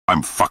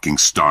I'm fucking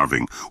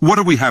starving. What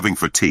are we having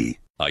for tea?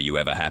 Are you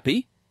ever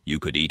happy? You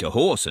could eat a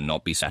horse and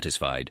not be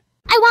satisfied.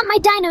 I want my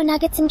dino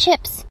nuggets and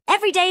chips.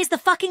 Every day is the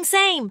fucking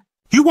same.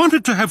 You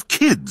wanted to have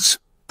kids.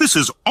 This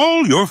is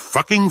all your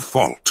fucking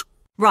fault.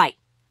 Right,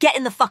 get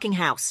in the fucking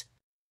house.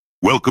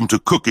 Welcome to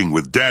Cooking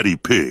with Daddy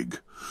Pig.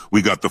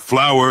 We got the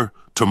flour,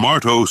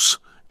 tomatoes,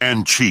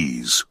 and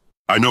cheese.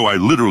 I know I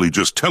literally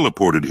just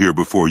teleported here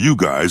before you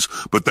guys,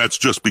 but that's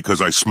just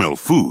because I smell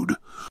food.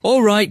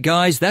 All right,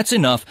 guys, that's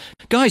enough.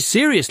 Guys,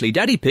 seriously,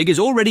 Daddy Pig is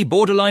already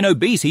borderline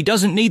obese. He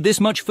doesn't need this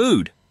much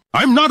food.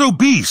 I'm not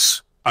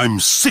obese. I'm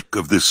sick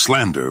of this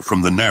slander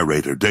from the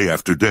narrator day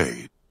after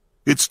day.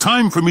 It's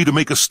time for me to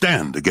make a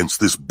stand against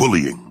this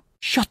bullying.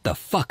 Shut the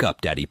fuck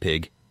up, Daddy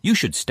Pig. You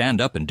should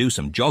stand up and do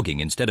some jogging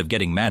instead of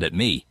getting mad at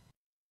me.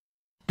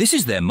 This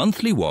is their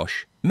monthly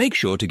wash. Make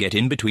sure to get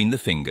in between the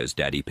fingers,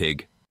 Daddy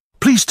Pig.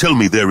 Please tell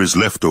me there is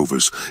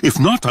leftovers. If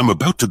not, I'm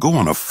about to go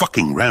on a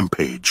fucking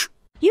rampage.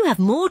 You have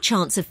more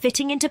chance of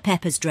fitting into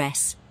Peppa's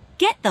dress.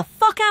 Get the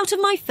fuck out of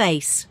my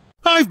face.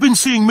 I've been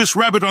seeing Miss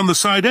Rabbit on the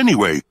side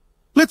anyway.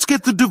 Let's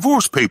get the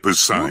divorce papers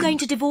signed. You're going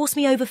to divorce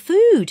me over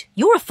food.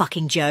 You're a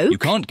fucking joke. You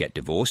can't get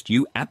divorced,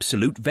 you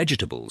absolute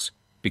vegetables.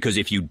 Because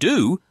if you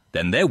do,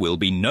 then there will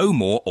be no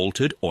more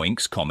Altered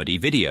Oinks comedy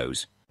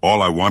videos.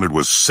 All I wanted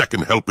was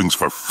second helpings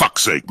for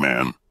fuck's sake,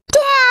 man.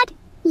 Dad,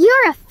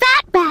 you're a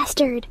fat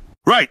bastard.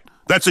 Right,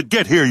 that's a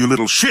get here, you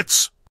little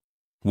shits.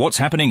 What's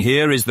happening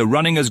here is the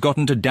running has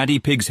gotten to Daddy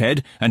Pig's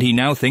head and he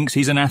now thinks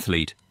he's an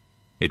athlete.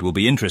 It will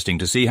be interesting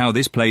to see how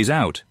this plays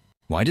out.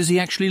 Why does he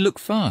actually look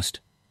fast?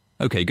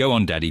 Okay, go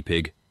on, Daddy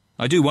Pig.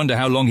 I do wonder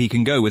how long he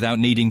can go without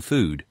needing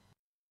food.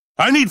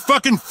 I need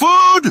fucking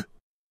food!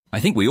 I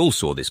think we all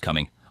saw this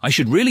coming. I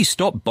should really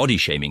stop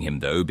body-shaming him,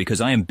 though, because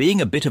I am being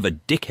a bit of a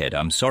dickhead.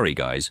 I'm sorry,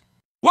 guys.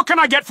 What can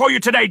I get for you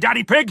today,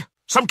 Daddy Pig?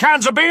 Some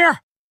cans of beer?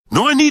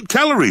 No, I need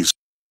calories.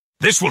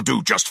 This will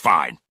do just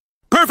fine.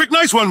 Perfect,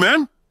 nice one,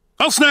 man.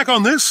 I'll snack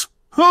on this.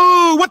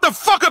 Oh, what the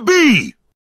fuck a bee!